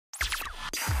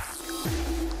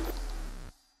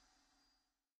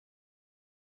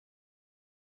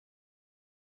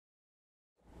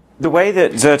The way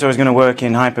that Zerto is going to work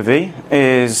in Hyper-V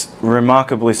is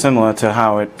remarkably similar to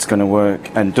how it's going to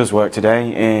work and does work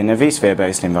today in a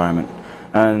vSphere-based environment.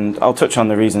 And I'll touch on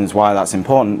the reasons why that's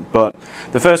important, but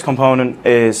the first component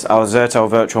is our Zerto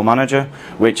Virtual Manager,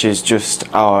 which is just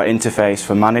our interface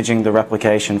for managing the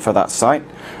replication for that site,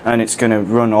 and it's going to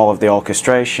run all of the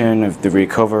orchestration of the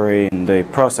recovery and the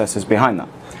processes behind that.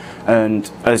 And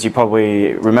as you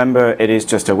probably remember, it is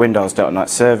just a Windows.NET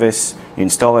service. You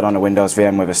install it on a Windows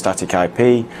VM with a static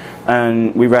IP,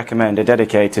 and we recommend a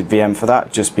dedicated VM for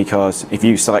that, just because if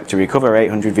you select to recover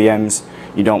 800 VMs,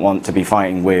 you don't want to be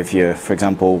fighting with your, for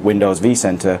example, Windows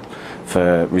vCenter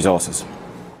for resources.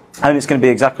 And it's going to be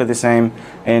exactly the same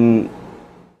in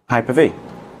Hyper-V.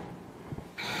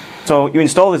 So you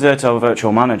install the Zerto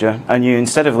Virtual Manager, and you,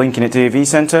 instead of linking it to your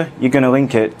vCenter, you're going to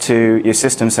link it to your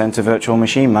System Center Virtual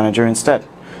Machine Manager instead.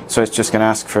 So it's just going to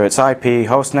ask for its IP,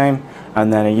 hostname,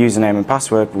 and then a username and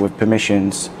password with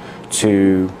permissions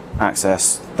to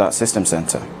access that System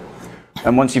Center.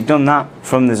 And once you've done that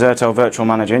from the Zerto Virtual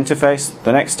Manager interface,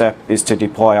 the next step is to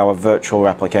deploy our virtual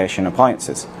replication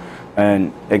appliances.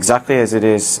 And exactly as it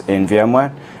is in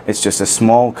VMware, it's just a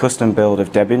small custom build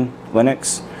of Debian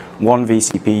Linux, 1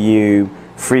 vCPU,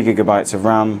 3 GB of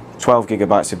RAM, 12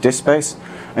 GB of disk space,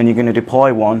 and you're going to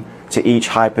deploy one to each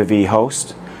Hyper-V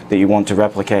host that you want to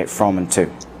replicate from and to.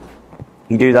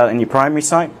 You do that in your primary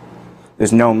site.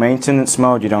 There's no maintenance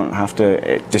mode. You don't have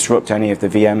to disrupt any of the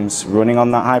VMs running on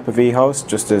that Hyper-V host,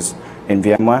 just as in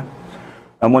VMware.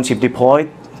 And once you've deployed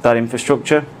that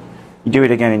infrastructure, you do it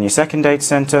again in your second data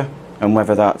center, and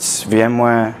whether that's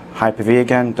VMware, Hyper-V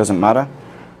again, doesn't matter.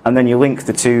 And then you link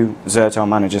the two Zerto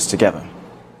managers together.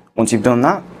 Once you've done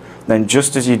that, then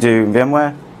just as you do in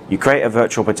VMware, you create a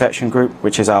virtual protection group,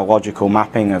 which is our logical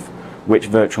mapping of which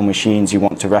virtual machines you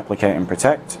want to replicate and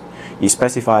protect. You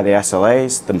specify the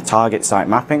SLAs, the target site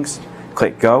mappings,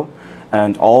 click go,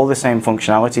 and all the same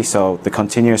functionality, so the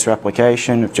continuous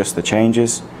replication of just the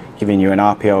changes, giving you an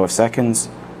RPO of seconds,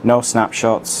 no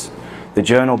snapshots. The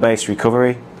journal-based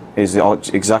recovery is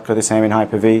exactly the same in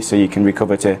Hyper-V, so you can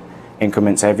recover to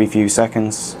increments every few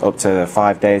seconds, up to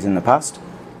 5 days in the past.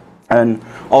 And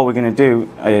all we're going to do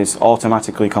is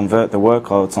automatically convert the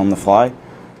workloads on the fly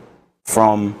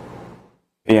from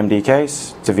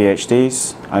EMDKs to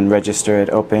VHDs and register it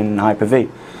up in Hyper-V.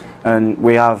 And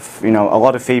we have, a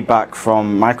lot of feedback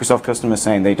from Microsoft customers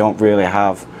saying they don't really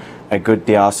have a good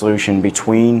DR solution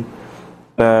between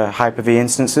the Hyper-V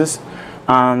instances.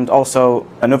 And also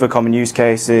another common use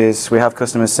case is we have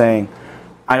customers saying,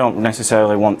 I don't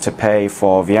necessarily want to pay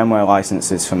for VMware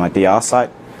licenses for my DR site,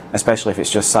 especially if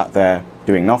it's just sat there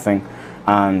doing nothing.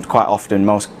 And quite often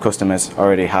most customers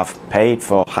already have paid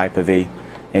for Hyper-V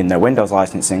in their Windows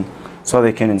licensing, so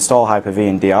they can install Hyper-V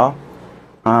in DR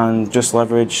and just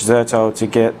leverage Zerto to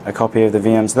get a copy of the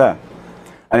VMs there.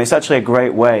 And it's actually a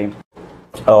great way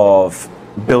of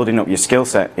building up your skill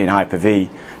set in Hyper-V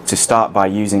to start by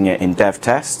using it in dev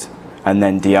test and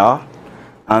then DR.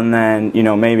 And then,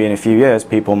 maybe in a few years,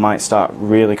 people might start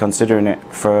really considering it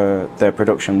for their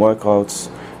production workloads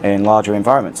in larger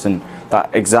environments. And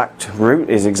that exact route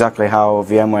is exactly how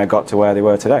VMware got to where they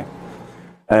were today.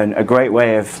 And a great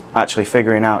way of actually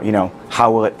figuring out,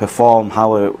 how will it perform,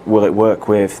 how will it work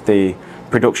with the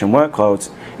production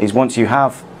workloads, is once you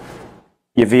have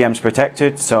your VMs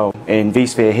protected, so in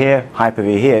vSphere here,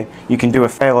 Hyper-V here, you can do a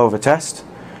failover test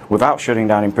without shutting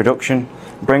down in production,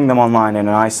 bring them online in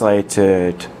an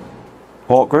isolated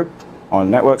port group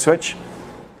on network switch,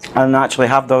 and actually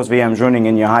have those VMs running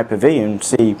in your Hyper-V and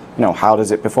see, how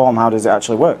does it perform, how does it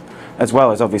actually work, as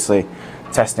well as obviously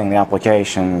testing the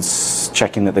applications,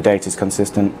 checking that the data is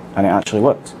consistent and it actually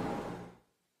works.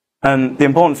 And the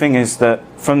important thing is that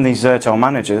from these Zerto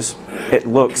managers, it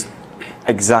looks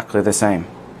exactly the same.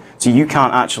 So you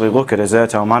can't actually look at a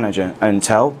Zerto manager and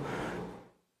tell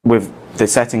with the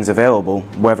settings available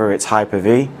whether it's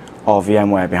Hyper-V or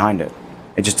VMware behind it.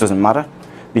 It just doesn't matter,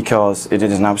 because it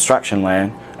is an abstraction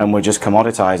layer and we're just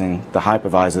commoditizing the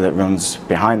hypervisor that runs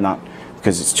behind that,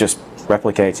 because it's just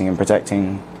replicating and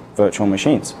protecting virtual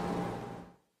machines.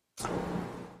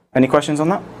 Any questions on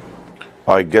that?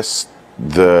 I guess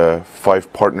the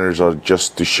 5 partners are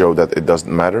just to show that it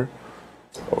doesn't matter?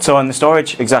 So on the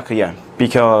storage, exactly, yeah.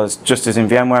 Because just as in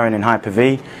VMware and in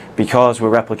Hyper-V, because we're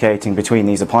replicating between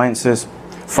these appliances,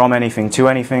 from anything to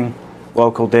anything,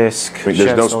 local disk, there's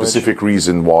no storage. Specific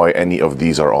reason why any of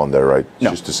these are on there, right?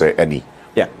 No. Just to say any.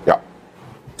 Yeah. Yeah.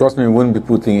 Trust me, we wouldn't be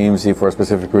putting EMC for a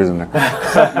specific reason there.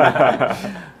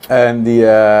 And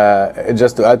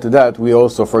just to add to that, we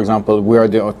also, for example, we are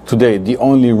today the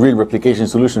only real replication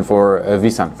solution for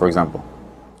vSAN, for example.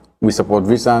 We support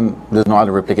vSAN. There's no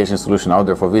other replication solution out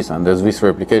there for vSAN. There's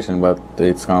vSphere replication, but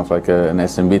it's kind of like an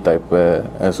SMB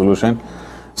type solution.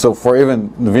 So for even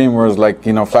VMware's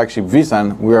flagship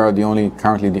vSAN, we are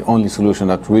currently the only solution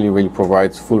that really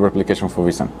provides full replication for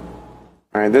vSAN.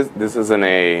 All right, this isn't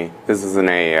a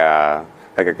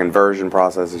like a conversion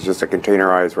process. It's just a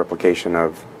containerized replication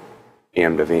of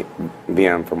VM to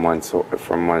VM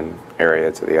from one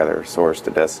area to the other, source to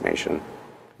destination.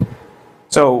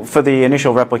 So for the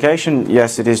initial replication,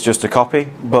 yes, it is just a copy,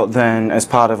 but then as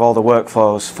part of all the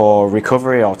workflows for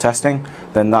recovery or testing,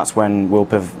 then that's when we'll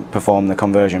perform the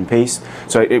conversion piece.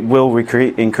 So it will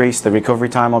increase the recovery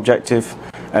time objective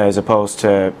as opposed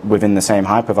to within the same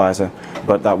hypervisor,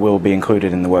 but that will be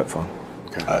included in the workflow.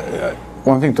 Okay.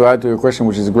 One thing to add to your question,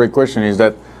 which is a great question, is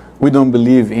that we don't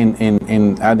believe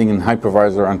in adding a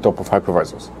hypervisor on top of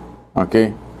hypervisors.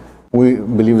 Okay? We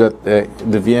believe that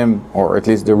the VM, or at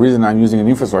least the reason I'm using an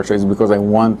infrastructure, is because I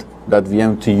want that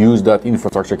VM to use that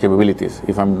infrastructure capabilities.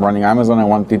 If I'm running Amazon, I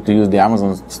want it to use the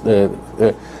Amazon's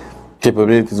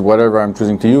capabilities, whatever I'm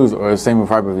choosing to use, or the same with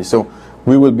HyperV. So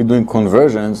we will be doing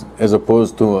conversions as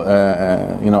opposed to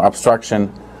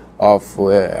abstraction of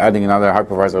adding another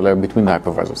hypervisor layer between the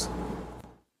hypervisors.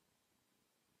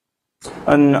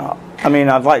 And I mean,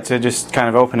 I'd like to just kind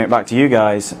of open it back to you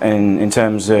guys in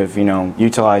terms of,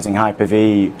 utilizing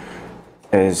Hyper-V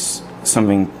as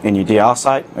something in your DR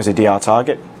site, as a DR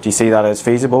target. Do you see that as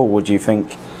feasible? Would you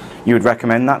think you would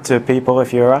recommend that to people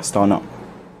if you were asked or not?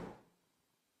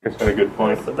 That's a good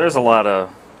point. There's a lot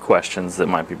of questions that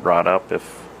might be brought up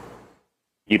if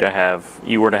you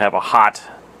were to have a hot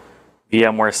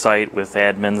VMware site with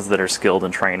admins that are skilled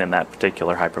and trained in that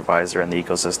particular hypervisor and the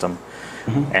ecosystem,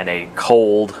 and a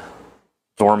cold,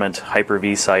 dormant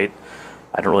Hyper-V site.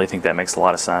 I don't really think that makes a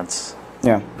lot of sense.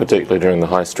 Yeah. Particularly during the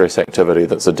high stress activity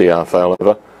that's a DR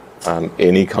failover,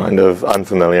 any kind of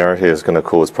unfamiliarity is going to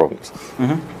cause problems.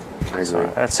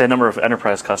 I'd say a number of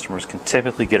enterprise customers can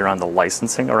typically get around the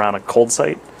licensing around a cold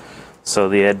site. So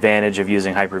the advantage of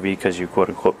using Hyper-V because you quote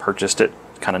unquote purchased it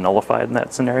kind of nullified in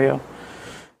that scenario.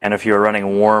 And if you're running a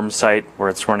warm site where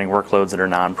it's running workloads that are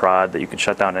non-prod that you can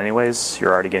shut down anyways,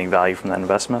 you're already getting value from that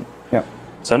investment. Yeah.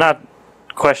 So not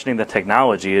questioning the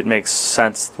technology, it makes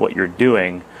sense what you're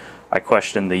doing. I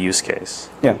question the use case.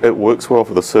 Yeah. It works well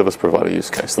for the service provider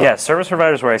use case, though. Yeah, service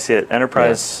providers where I see it.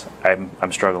 Enterprise,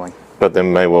 I'm struggling. But there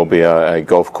may well be a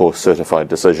golf course certified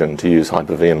decision to use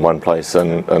Hyper-V in one place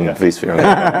and vSphere.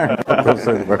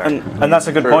 And that's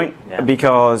a good point,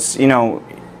 because,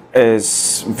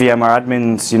 as VMware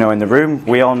admins, in the room,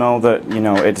 we all know that,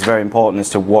 it's very important as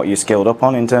to what you're skilled up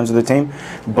on in terms of the team.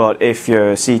 But if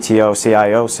your CTO,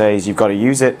 CIO says you've got to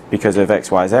use it because of X,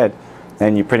 Y, Z,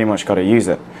 then you pretty much got to use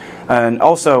it. And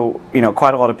also,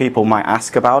 quite a lot of people might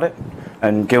ask about it,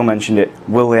 and Gil mentioned it,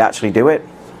 will they actually do it?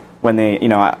 When they,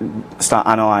 start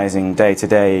analyzing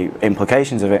day-to-day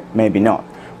implications of it, maybe not.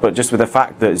 But just with the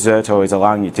fact that Zerto is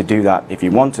allowing you to do that if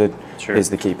you wanted, is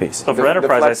the key piece. So for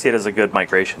enterprise, I see it as a good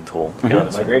migration tool. Yeah,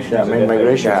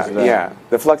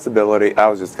 the flexibility, I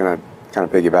was just going to kind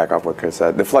of piggyback off what Chris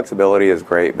said. The flexibility is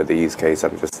great, but the use case,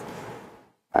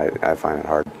 I find it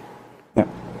hard. Yeah.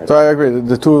 So I agree.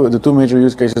 The two major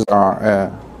use cases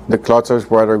are the cloud service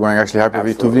provider going actually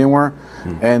Hyper-V to VMware,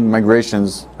 and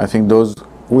migrations. I think those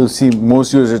we'll see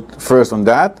most users first on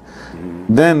that.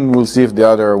 Then we'll see if the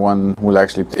other one will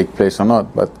actually take place or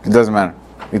not. But it doesn't matter.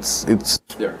 It's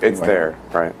there. It's there,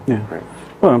 right? Yeah. Right.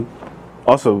 Well,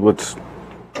 also what's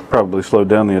probably slowed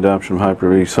down the adoption of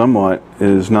Hyper-V somewhat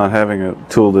is not having a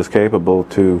tool that's capable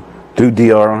to do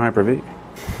DR on Hyper-V.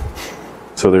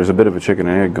 So there's a bit of a chicken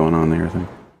and egg going on there, I think.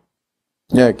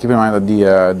 Yeah, keep in mind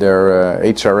that their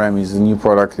HRM is a new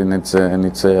product, and it's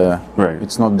right.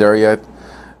 It's not there yet,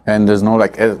 and there's no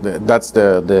that's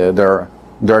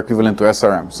their equivalent to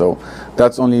SRM. So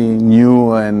that's only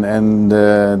new, and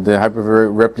the HyperV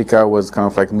replica was kind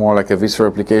of like more like a vSphere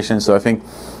replication. So I think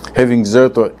having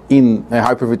Zerto in a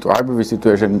Hyper-V to Hyper-V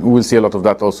situation, we'll see a lot of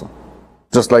that also.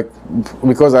 Just like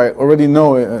because I already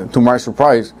know, to my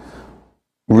surprise,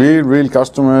 real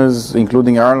customers,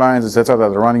 including airlines, etc.,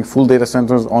 that are running full data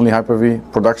centers, only Hyper-V,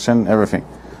 production, everything.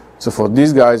 So for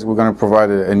these guys, we're going to provide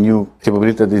a new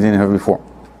capability that they didn't have before.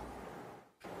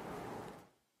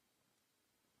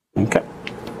 Okay.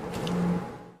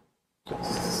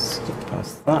 Just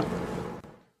past that.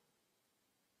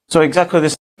 So exactly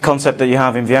this concept that you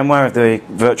have in VMware of the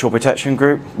virtual protection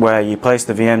group, where you place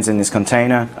the VMs in this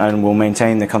container and will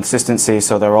maintain the consistency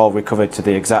so they're all recovered to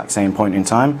the exact same point in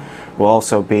time, will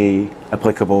also be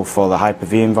applicable for the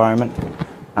Hyper-V environment.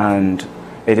 And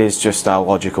it is just our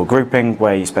logical grouping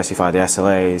where you specify the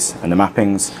SLAs and the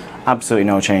mappings. Absolutely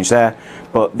no change there.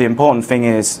 But the important thing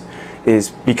is is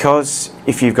because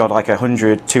if you've got like a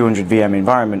 100, 200 VM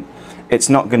environment, it's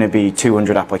not going to be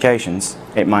 200 applications.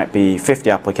 It might be 50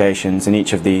 applications, and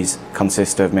each of these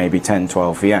consist of maybe 10,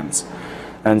 12 VMs.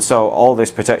 And so all this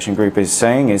protection group is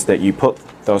saying is that you put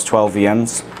those 12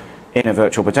 VMs in a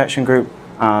virtual protection group,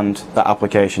 and that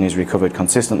application is recovered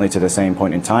consistently to the same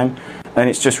point in time. And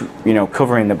it's just,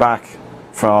 covering the back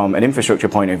from an infrastructure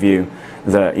point of view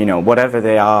that, whatever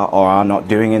they are or are not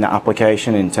doing in the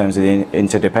application in terms of the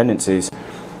interdependencies,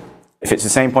 if it's the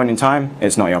same point in time,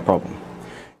 it's not your problem.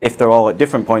 If they're all at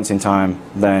different points in time,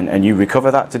 then, and you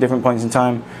recover that to different points in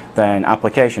time, then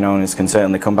application owners can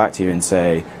certainly come back to you and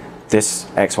say, this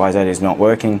XYZ is not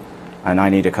working, and I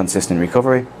need a consistent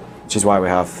recovery, which is why we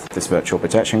have this virtual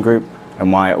protection group,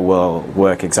 and why it will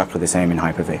work exactly the same in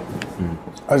Hyper-V.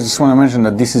 I just want to mention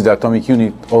that this is the atomic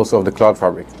unit also of the Cloud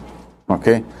Fabric.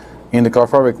 Okay, in the Cloud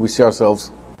Fabric, we see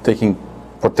ourselves taking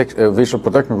visual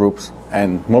protection groups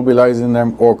and mobilizing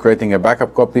them, or creating a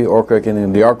backup copy, or creating a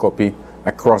DR copy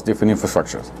across different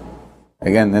infrastructures.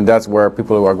 Again, and that's where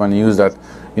people who are going to use that,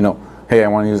 hey, I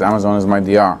want to use Amazon as my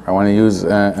DR. I want to use,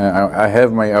 I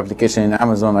have my application in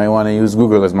Amazon. I want to use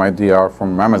Google as my DR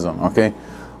from Amazon. Okay,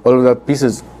 all of that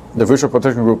pieces, the visual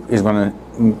protection group is going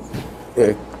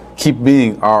to keep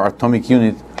being our atomic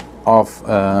unit of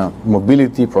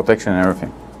mobility, protection, and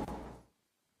everything.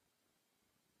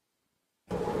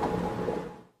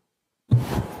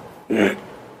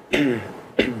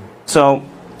 So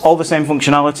all the same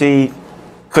functionality,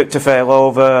 click to fail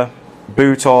over,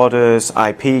 boot orders,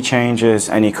 IP changes,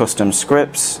 any custom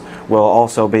scripts will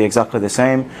also be exactly the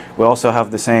same. We also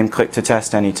have the same click to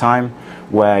test anytime,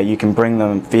 where you can bring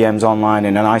the VMs online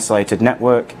in an isolated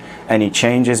network. Any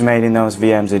changes made in those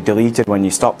VMs are deleted when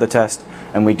you stop the test,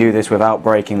 and we do this without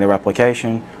breaking the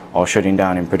replication or shutting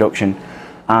down in production.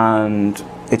 And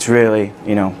it's really,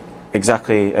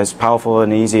 exactly as powerful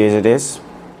and easy as it is.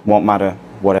 Won't matter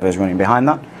whatever's running behind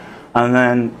that. And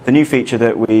then the new feature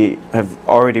that we have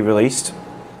already released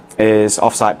is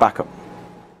Offsite Backup.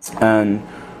 And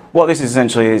what this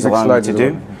essentially is allowing you to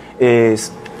do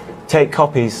is take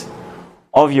copies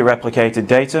of your replicated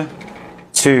data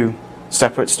to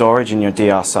separate storage in your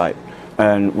DR site.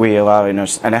 And we allow an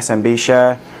SMB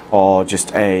share or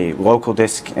just a local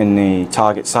disk in the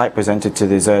target site presented to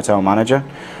the Zerto manager.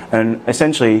 And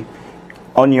essentially,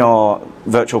 on your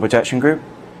virtual protection group,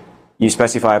 you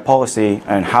specify a policy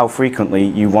and how frequently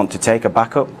you want to take a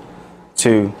backup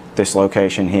to this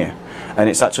location here. And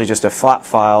it's actually just a flat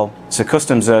file. It's a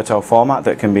custom Zerto format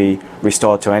that can be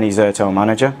restored to any Zerto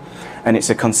manager. And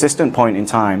it's a consistent point in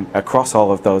time across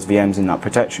all of those VMs in that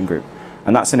protection group.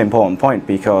 And that's an important point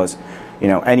because,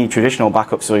 any traditional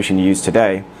backup solution you use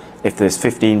today, if there's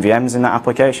 15 VMs in that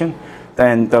application,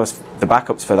 then the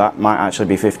backups for that might actually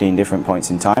be 15 different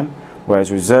points in time.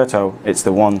 Whereas with Zerto, it's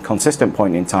the one consistent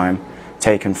point in time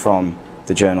taken from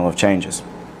the journal of changes.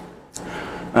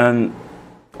 And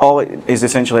all it is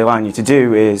essentially allowing you to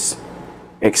do is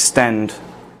extend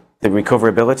the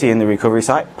recoverability in the recovery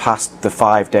site past the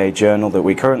 5-day journal that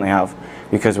we currently have,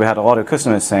 because we had a lot of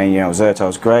customers saying,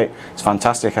 Zerto's great, it's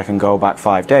fantastic, I can go back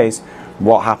 5 days.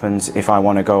 What happens if I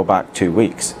want to go back 2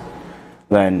 weeks?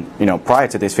 Then, prior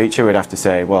to this feature, we'd have to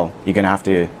say, well, you're going to have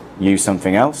to use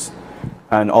something else.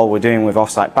 And all we're doing with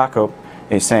Offsite Backup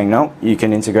is saying, no, you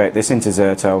can integrate this into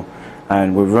Zerto,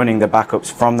 and we're running the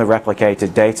backups from the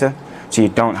replicated data, so you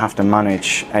don't have to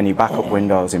manage any backup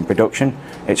windows in production.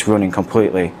 It's running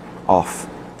completely off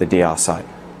the DR site.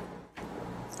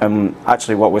 And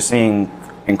actually what we're seeing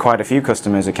in quite a few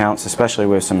customers' accounts, especially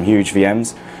with some huge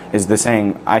VMs, is they're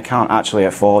saying, I can't actually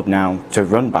afford now to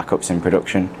run backups in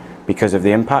production because of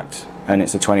the impact, and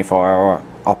it's a 24-hour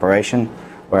operation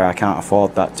where I can't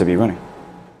afford that to be running.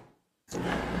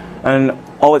 And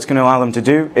all it's going to allow them to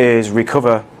do is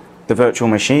recover the virtual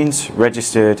machines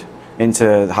registered into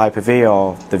the Hyper-V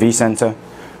or the vCenter,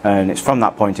 and it's from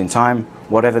that point in time,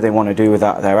 whatever they want to do with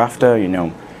that thereafter,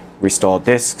 restore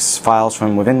disks, files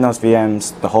from within those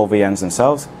VMs, the whole VMs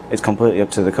themselves, it's completely up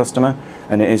to the customer,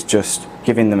 and it is just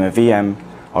giving them a VM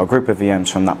or a group of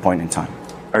VMs from that point in time.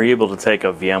 Are you able to take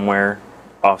a VMware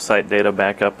offsite data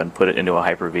backup and put it into a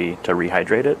Hyper-V to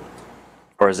rehydrate it?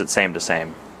 Or is it same to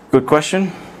same? Good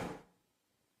question.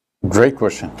 Great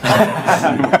question.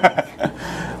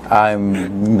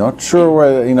 I'm not sure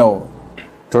whether,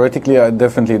 theoretically,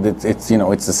 definitely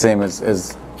it's the same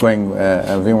as going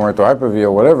VMware to Hyper-V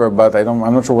or whatever, but I'm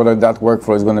not sure whether that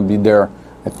workflow is going to be there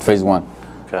at phase 1.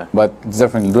 Okay. But it's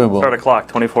definitely doable. Start a clock,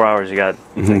 24 hours, you got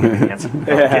to give me the answer.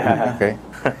 Okay.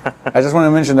 I just want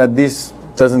to mention that this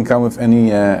doesn't come with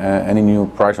any new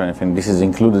price or anything. This is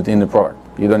included in the product.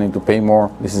 You don't need to pay more.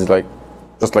 This is like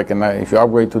Just like if you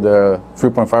upgrade to the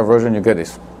 3.5 version, you get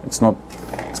this. It's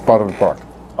part of the part.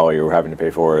 All you're having to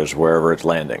pay for is wherever it's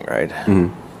landing, right?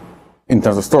 In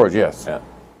terms of storage, yes. Yeah.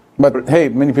 But hey,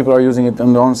 many people are using it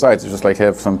on their own sites. It's just like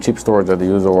have some cheap storage that they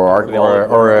use,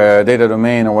 or a data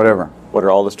domain or whatever. What are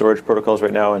all the storage protocols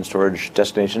right now and storage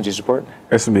destinations you support?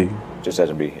 SMB. Just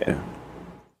SMB, yeah.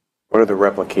 What are the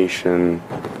replication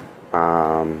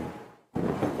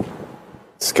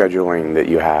scheduling that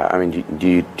you have? I mean, do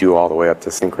you do all the way up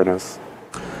to synchronous?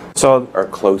 So, Or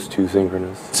close to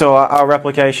synchronous? so our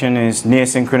replication is near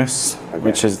synchronous,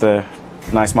 which is the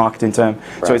nice marketing term.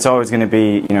 So Right. it's always going to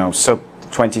be, sub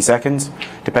 20 seconds,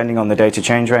 depending on the data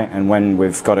change rate and when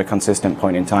we've got a consistent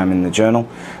point in time in the journal.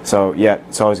 So yeah,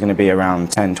 it's always going to be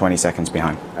around 10, 20 seconds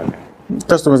behind. Okay.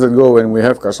 Customers that go, and we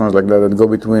have customers like that go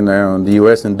between the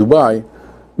US and Dubai,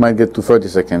 might get to 30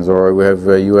 seconds, or we have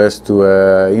US to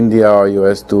India or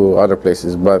US to other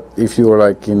places. But if you are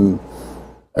like in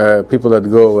people that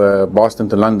go Boston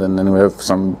to London, and we have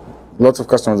lots of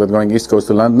customers that are going East Coast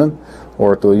to London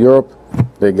or to Europe,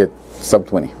 they get sub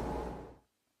 20.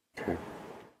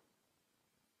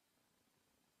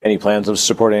 Any plans of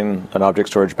supporting an object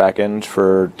storage backend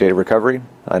for data recovery?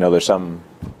 I know there's some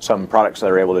products that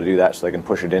are able to do that, so they can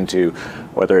push it into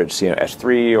whether it's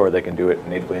S3 or they can do it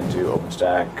natively into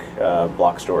OpenStack,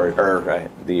 block storage, or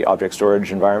the object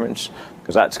storage environments,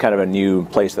 because that's kind of a new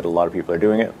place that a lot of people are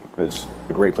doing it. It's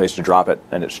a great place to drop it,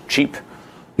 and it's cheap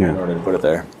in order to put it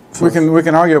there. We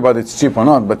can argue about it's cheap or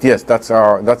not, but yes, that's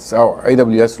our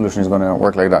AWS solution is going to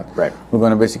work like that. Right. We're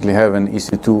going to basically have an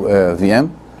EC2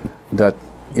 VM that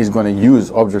is going to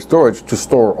use object storage to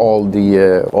store all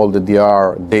the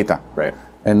DR data. Right.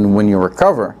 And when you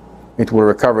recover, it will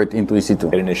recover it into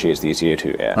EC2. It initiates the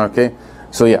EC2, yeah. Okay.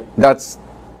 So yeah, that's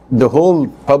the whole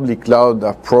public cloud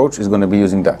approach is going to be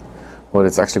using that. Whether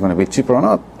it's actually going to be cheaper or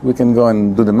not, we can go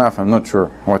and do the math. I'm not sure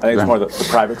what. I think it's more the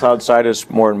private cloud side is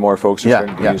more and more folks are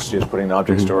starting to yeah. use just putting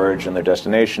object storage in their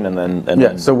destination and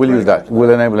then So we'll use that.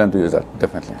 We'll enable them to use that,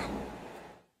 definitely.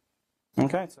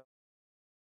 Okay. So